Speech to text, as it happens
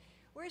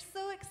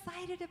so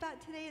excited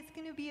about today. It's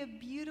going to be a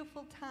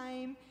beautiful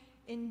time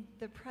in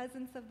the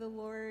presence of the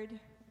Lord.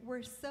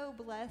 We're so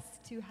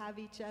blessed to have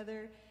each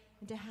other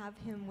and to have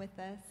him with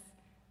us.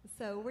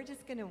 So we're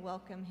just going to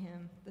welcome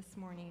him this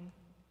morning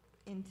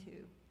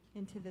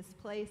into this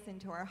place,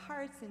 into our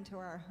hearts, into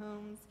our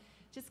homes.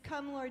 Just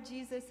come, Lord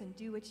Jesus, and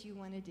do what you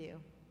want to do.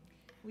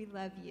 We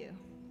love you.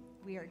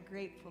 We are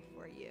grateful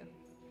for you.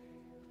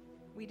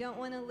 We don't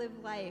want to live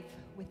life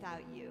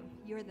without you.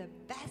 You're the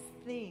best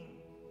thing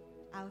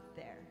out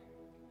there.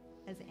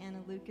 As Anna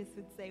Lucas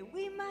would say,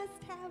 we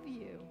must have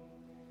you.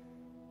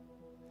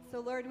 So,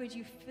 Lord, would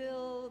you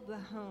fill the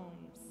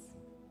homes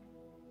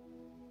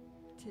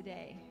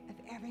today of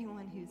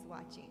everyone who's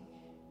watching?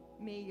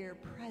 May your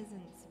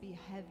presence be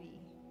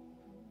heavy.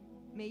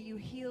 May you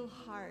heal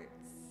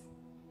hearts.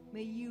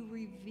 May you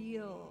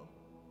reveal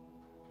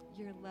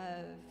your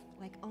love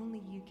like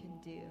only you can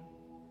do.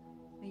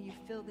 May you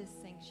fill this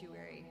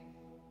sanctuary.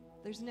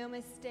 There's no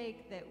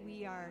mistake that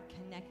we are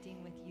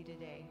connecting with you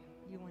today.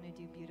 You want to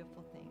do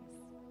beautiful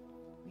things.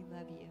 We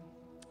love you.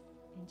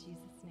 In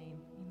Jesus'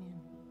 name, amen.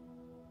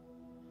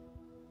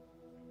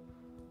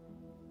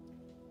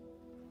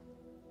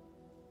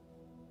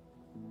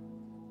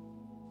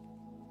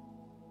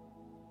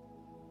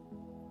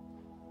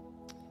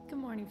 Good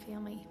morning,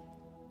 family.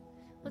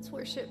 Let's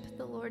worship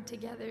the Lord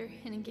together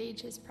and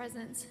engage his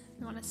presence. If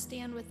you want to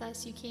stand with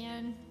us, you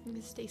can. You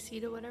can stay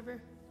seated,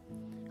 whatever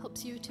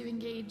helps you to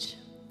engage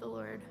the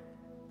Lord.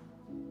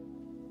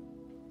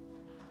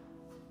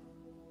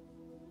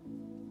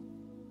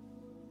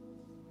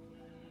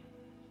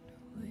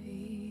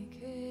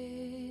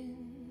 Awaken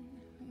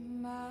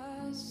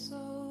my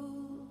soul,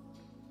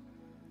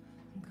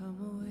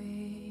 come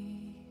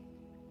away.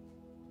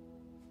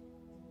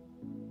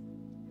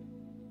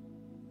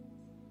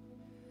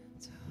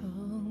 To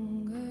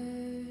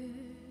hunger,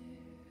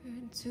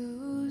 to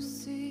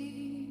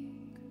seek,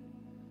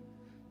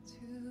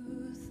 to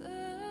thirst.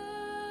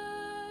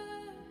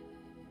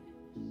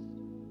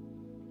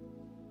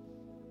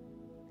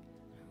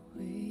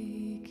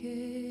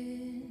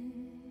 Awaken,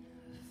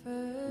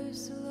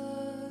 first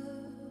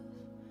love,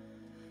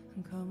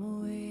 and come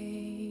away.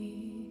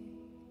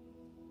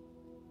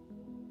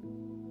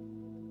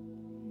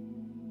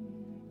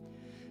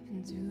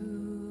 And do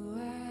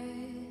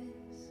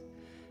as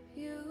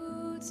you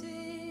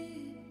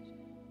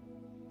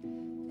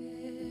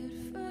did at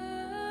first.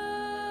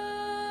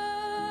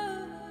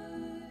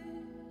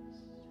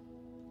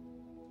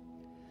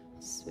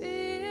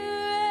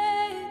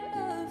 Spirit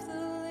of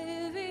the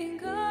living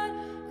God,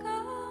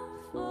 come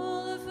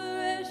fall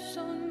afresh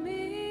on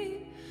me.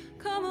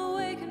 Come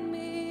awaken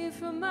me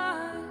from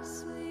my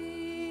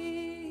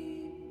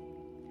sleep.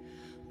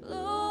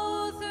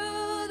 Blow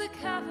through the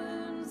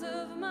caverns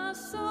of my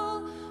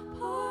soul.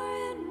 Pour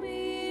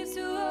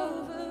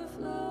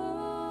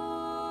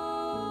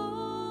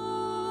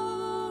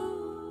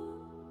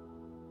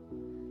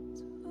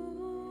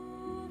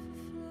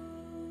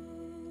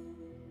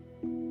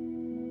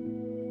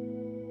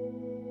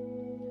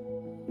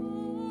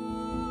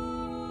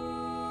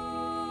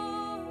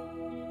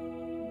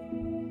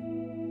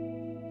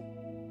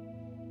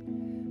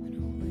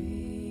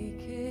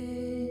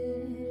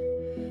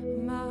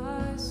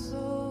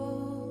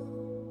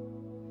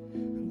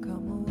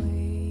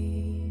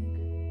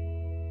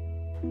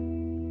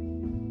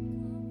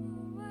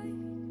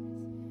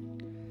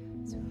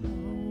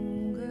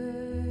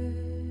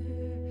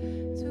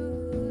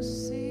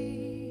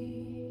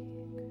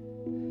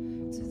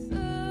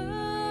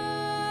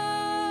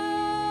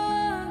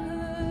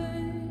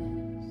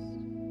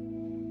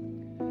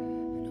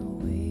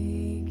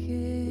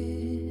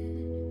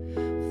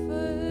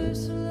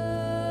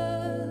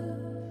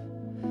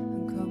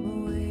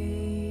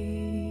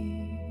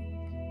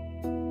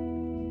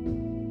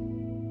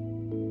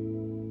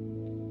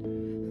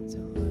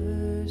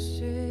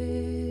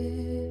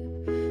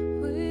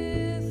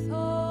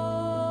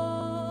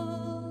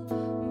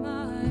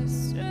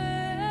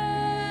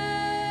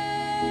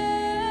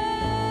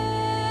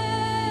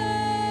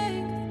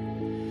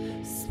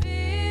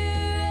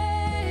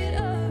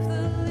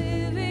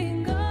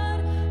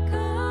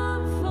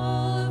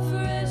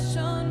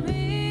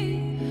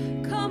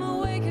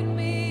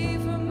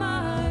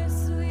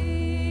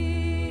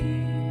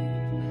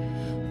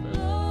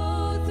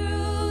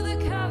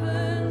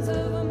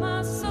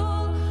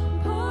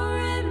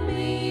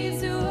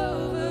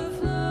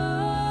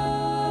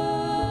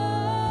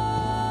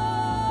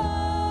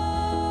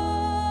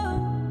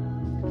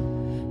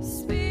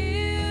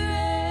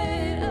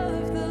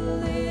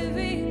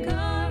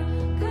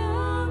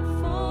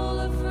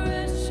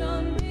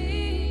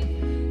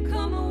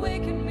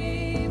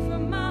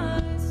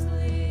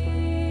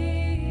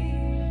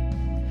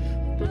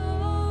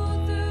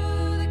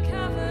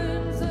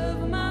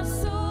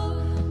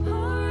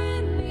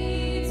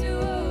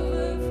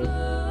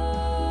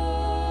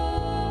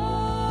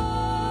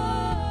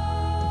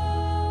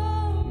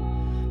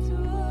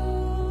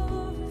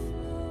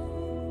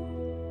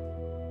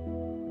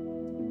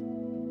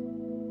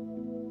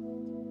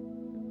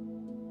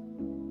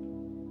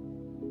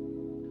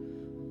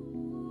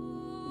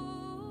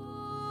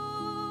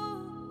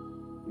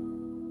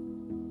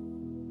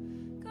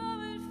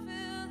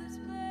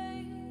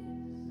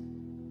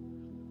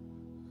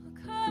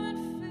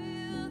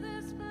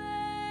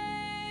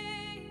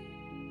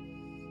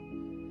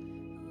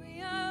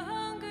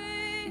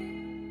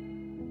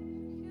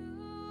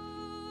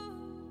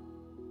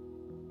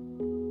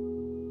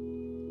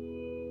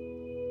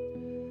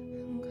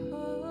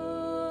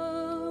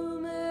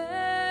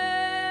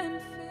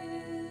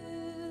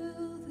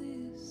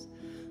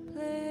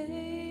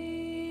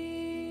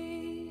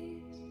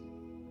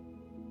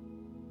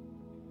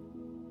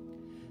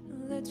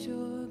Let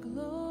your glory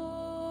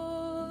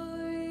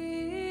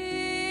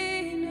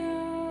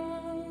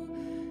now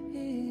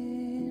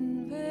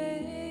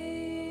invade.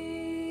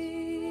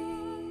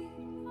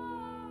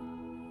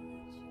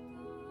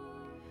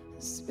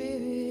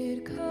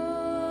 Spirit,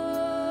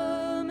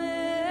 come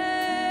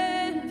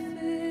and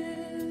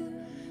fill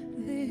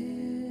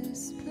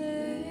this place.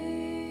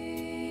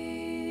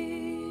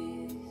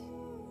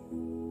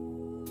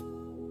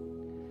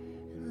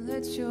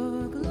 Let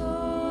your glory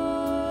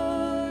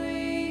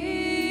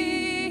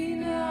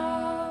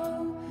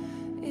now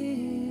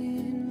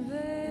invade.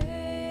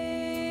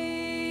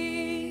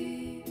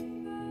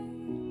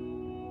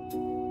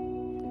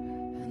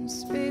 And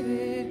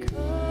Spirit,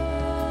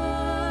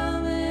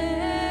 come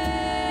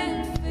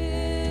and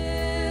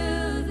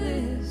fill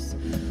this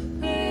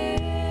place.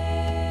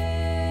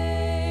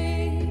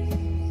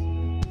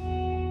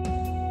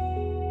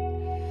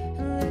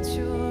 And let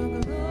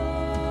your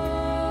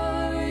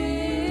glory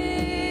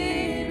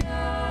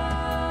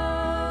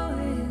now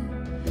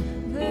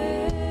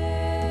invade.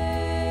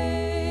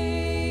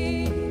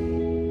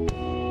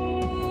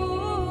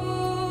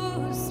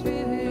 Ooh,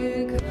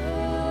 Spirit,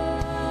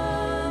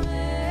 come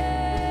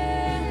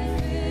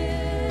and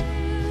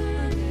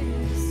fill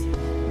this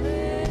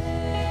place.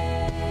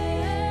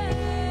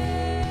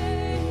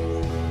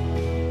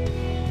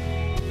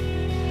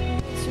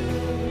 Let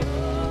your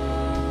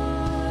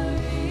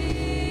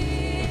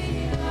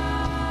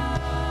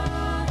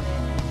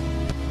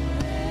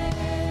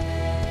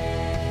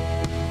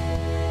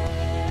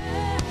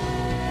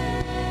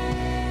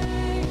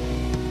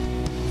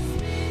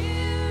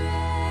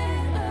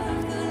Spirit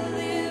of the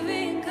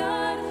living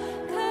God,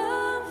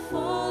 come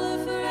fall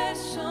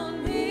afresh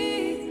on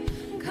me.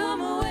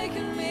 Come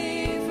awaken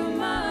me from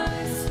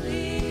my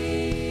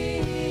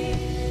sleep.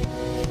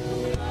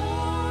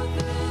 Blow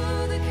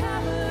through the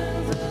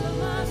caverns of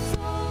my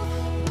soul,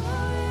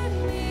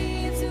 pour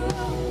me to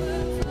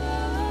overflow.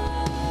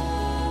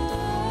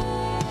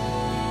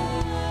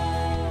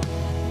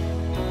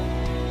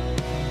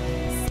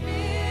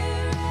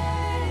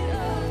 Spirit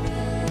of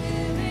the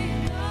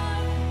living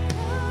God,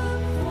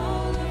 come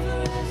fall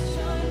afresh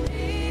on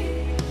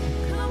me.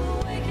 Come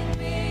awaken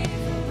me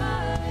from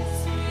my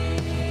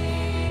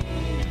sleep.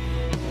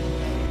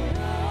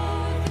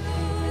 Blow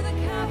through the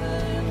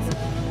caverns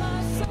of my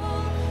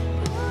soul,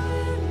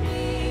 pour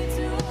me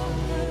to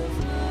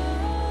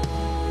overflow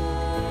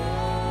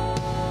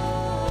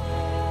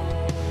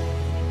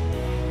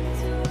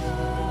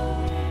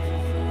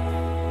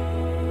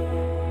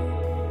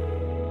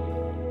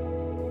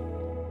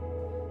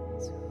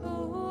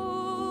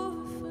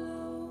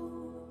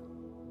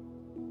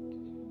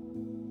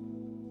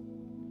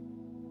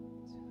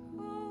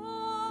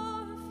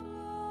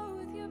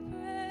with your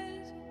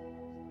presence.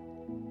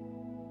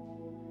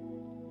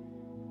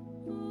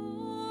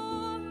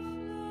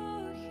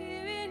 Overflow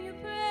here in your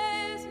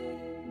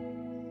presence.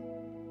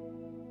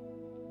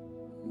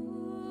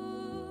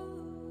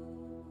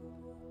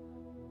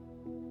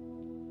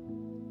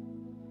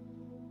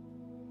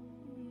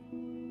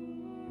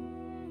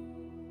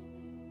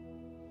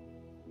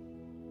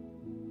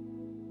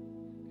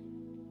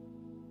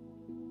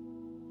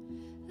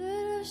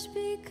 Let us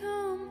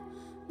become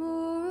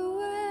more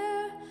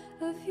aware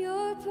of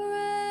your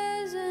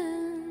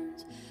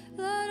presence.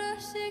 Let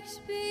us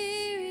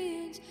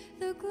experience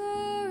the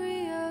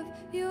glory of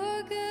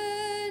your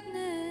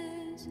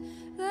goodness.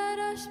 Let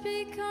us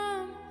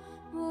become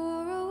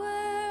more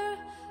aware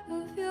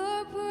of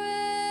your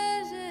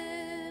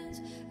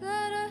presence.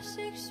 Let us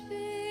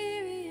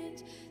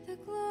experience the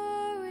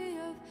glory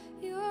of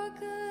your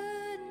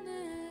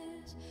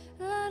goodness.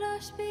 Let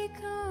us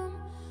become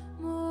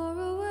more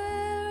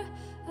aware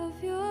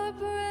of your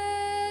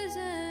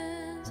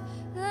presence.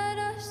 Let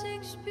us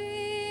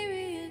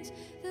experience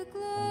the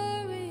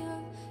glory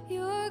of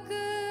your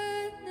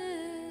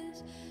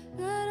goodness.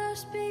 Let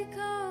us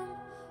become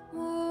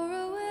more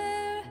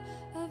aware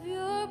of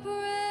your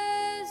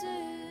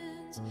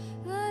presence.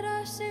 Let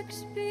us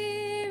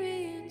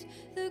experience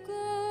the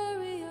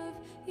glory of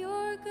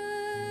your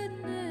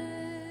goodness.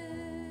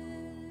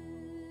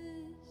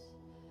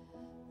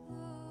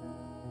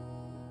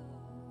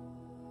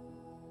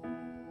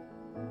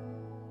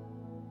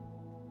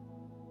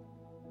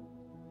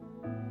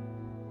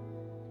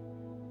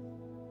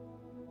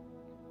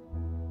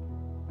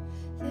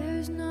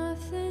 There's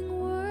nothing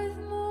worth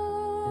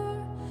more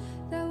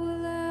that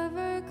will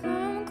ever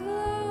come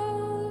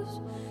close.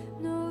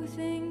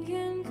 Nothing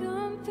can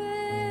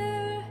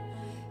compare.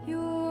 You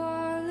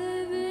are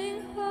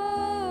living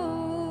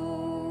hope.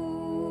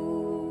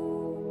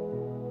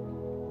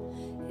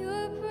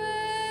 Your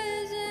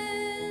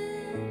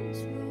presence,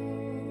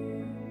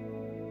 Lord.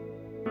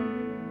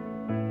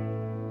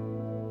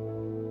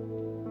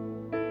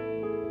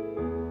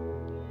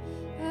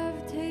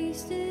 I've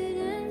tasted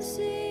and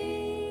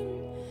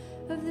seen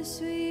of the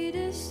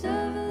sweetest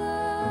of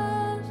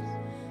loves,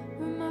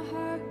 where my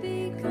heart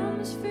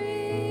becomes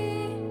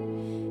free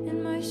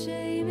and my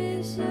shame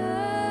is undone.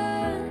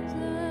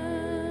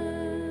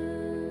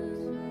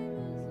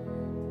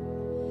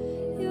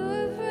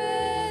 Your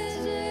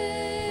presence,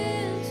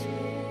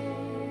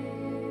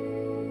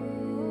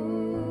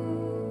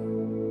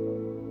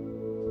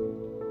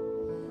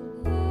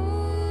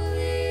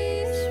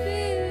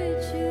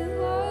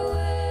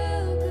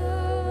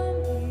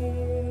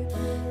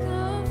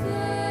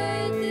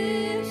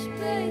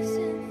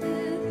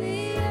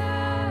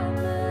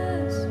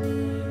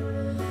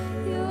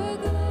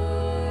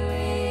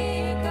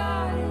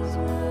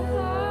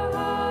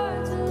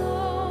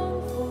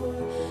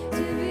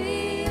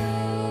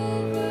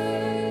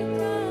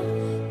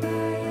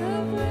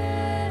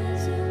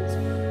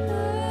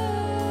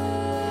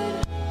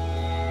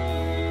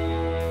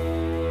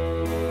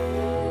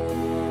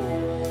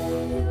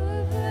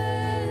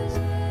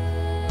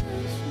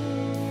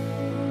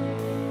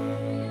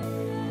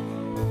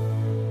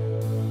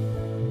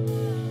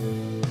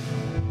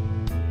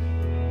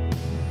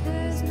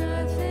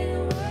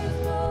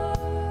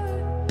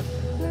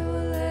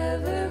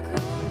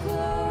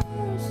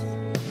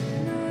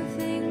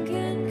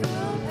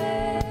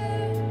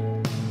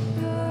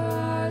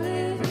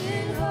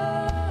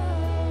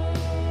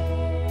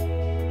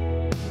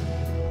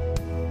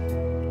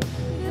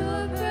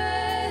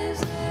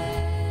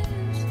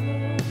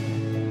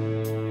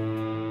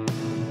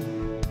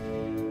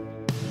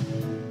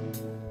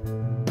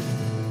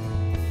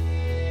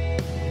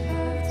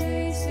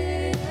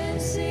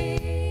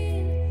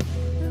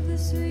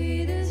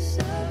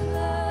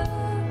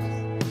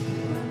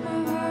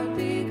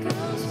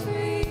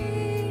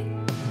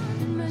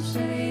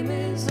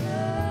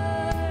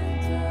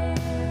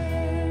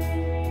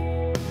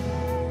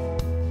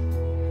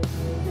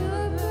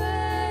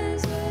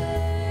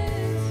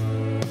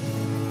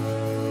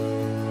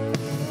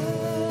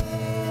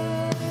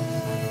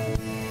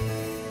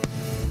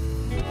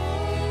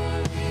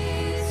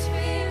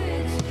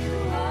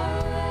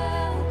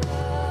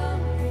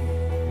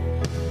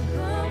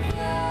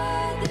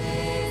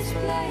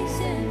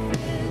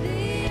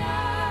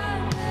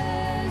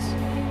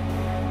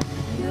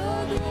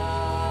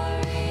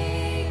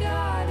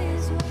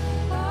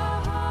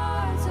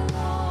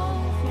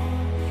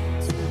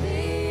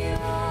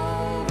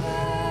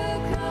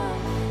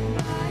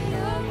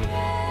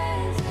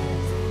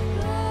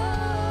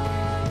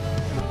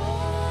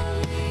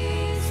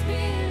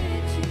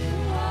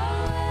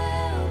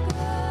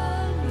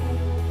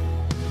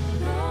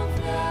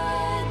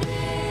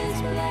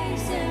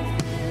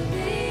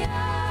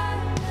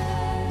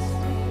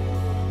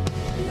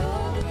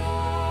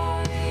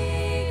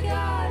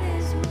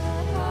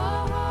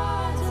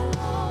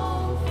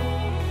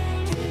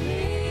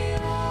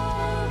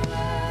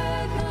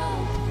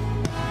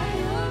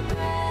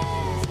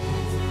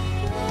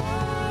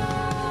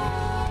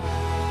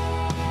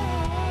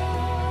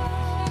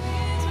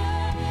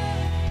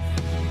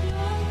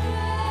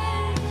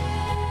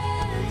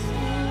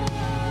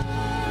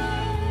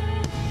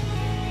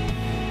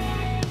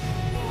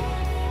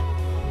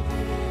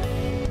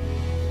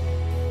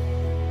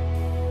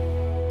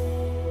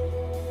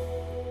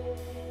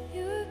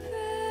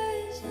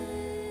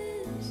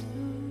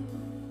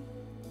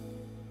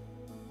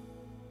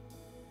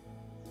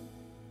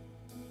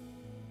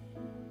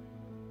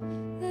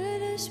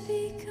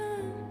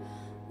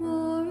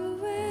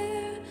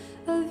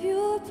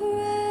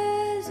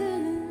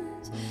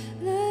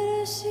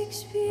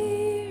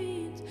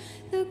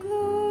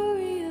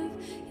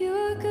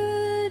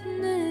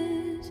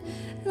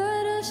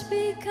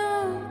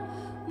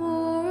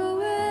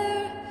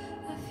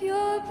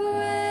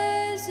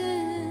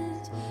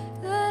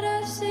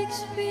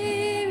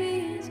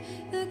 experience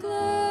the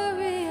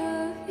glory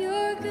of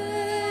your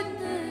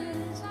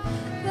goodness.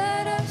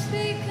 Let us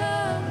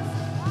become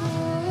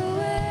more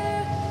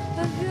aware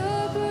of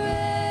your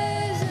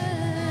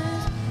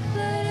presence.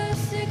 Let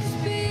us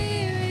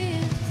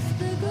experience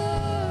the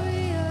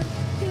glory of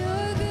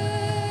your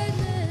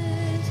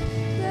goodness.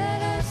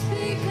 Let us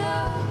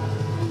become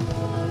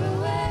more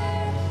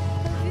aware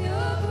of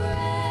your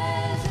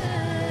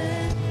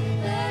presence.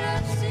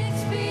 Let us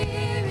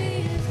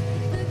experience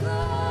the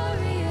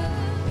glory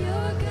of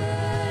your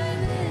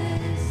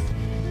goodness.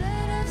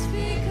 Let us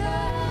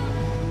become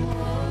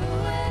more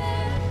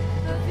aware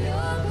of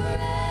your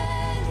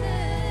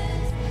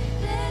presence.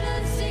 Let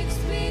us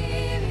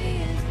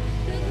experience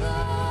the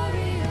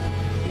glory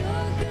of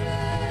your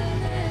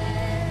goodness.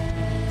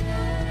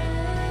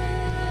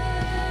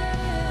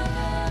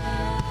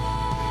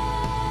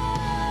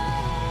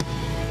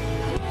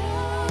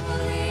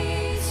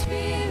 Holy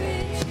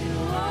Spirit, you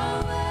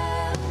are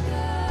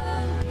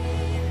welcome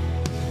here.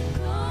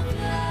 Come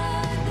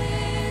flood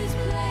this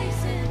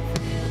place and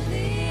fill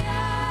the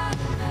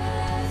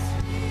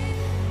atmosphere.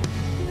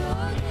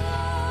 Your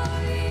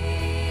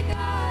glory,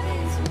 God,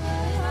 is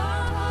what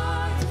our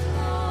hearts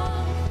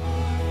long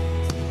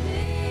for. To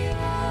be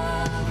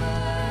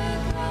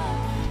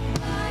overcome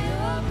by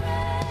your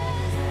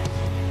presence,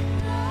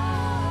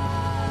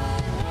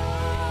 Lord.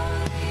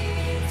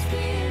 Holy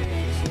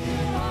Spirit,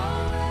 you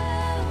are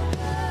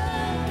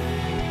welcome.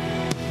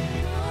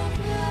 Come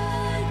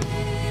flood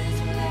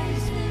this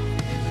place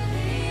and fill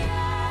the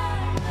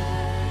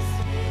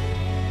atmosphere.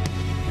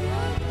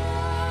 Your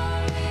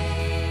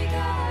glory,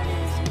 God,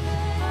 is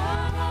what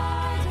our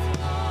hearts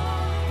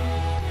long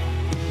for.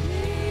 To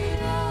be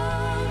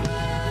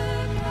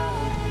overcome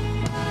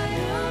by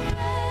your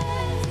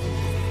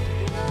presence,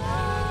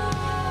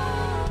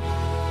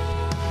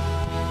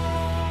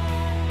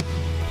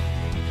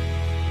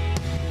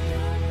 your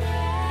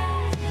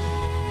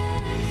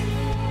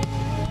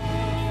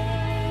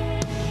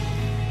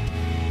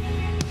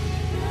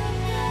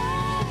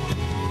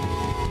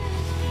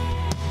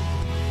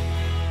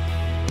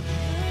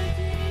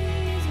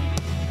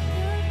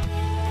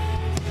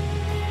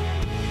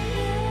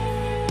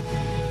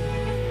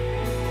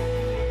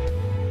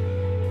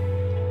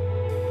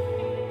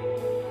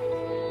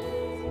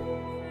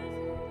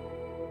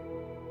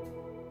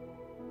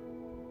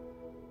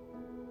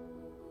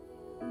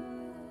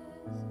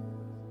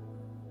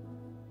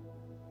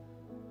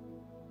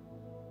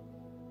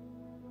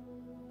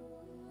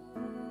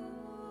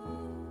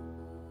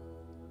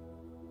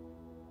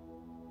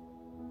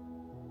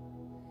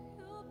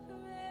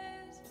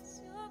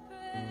presence, your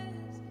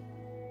presence.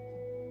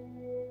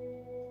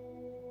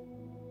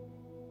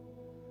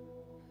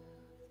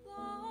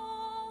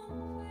 Long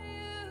for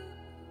you.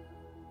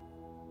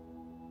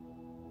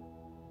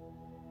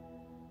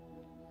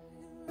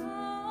 We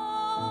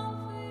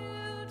long for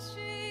you,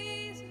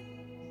 Jesus.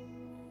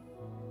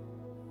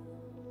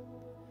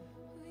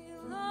 We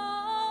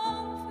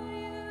long for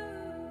you.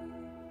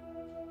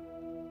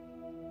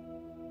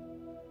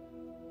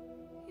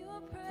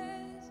 Your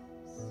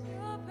presence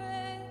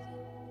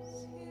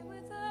here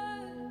with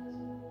us.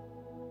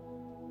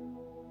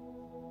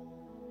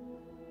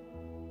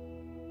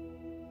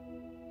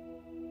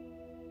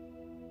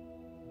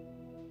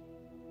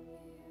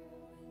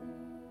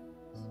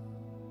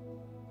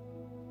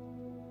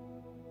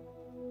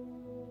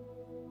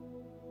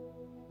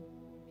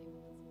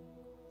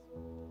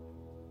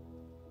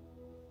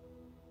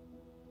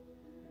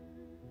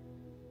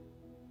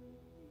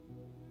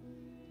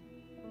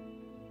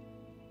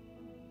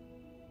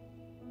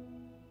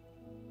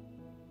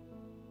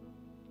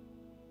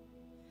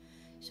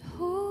 So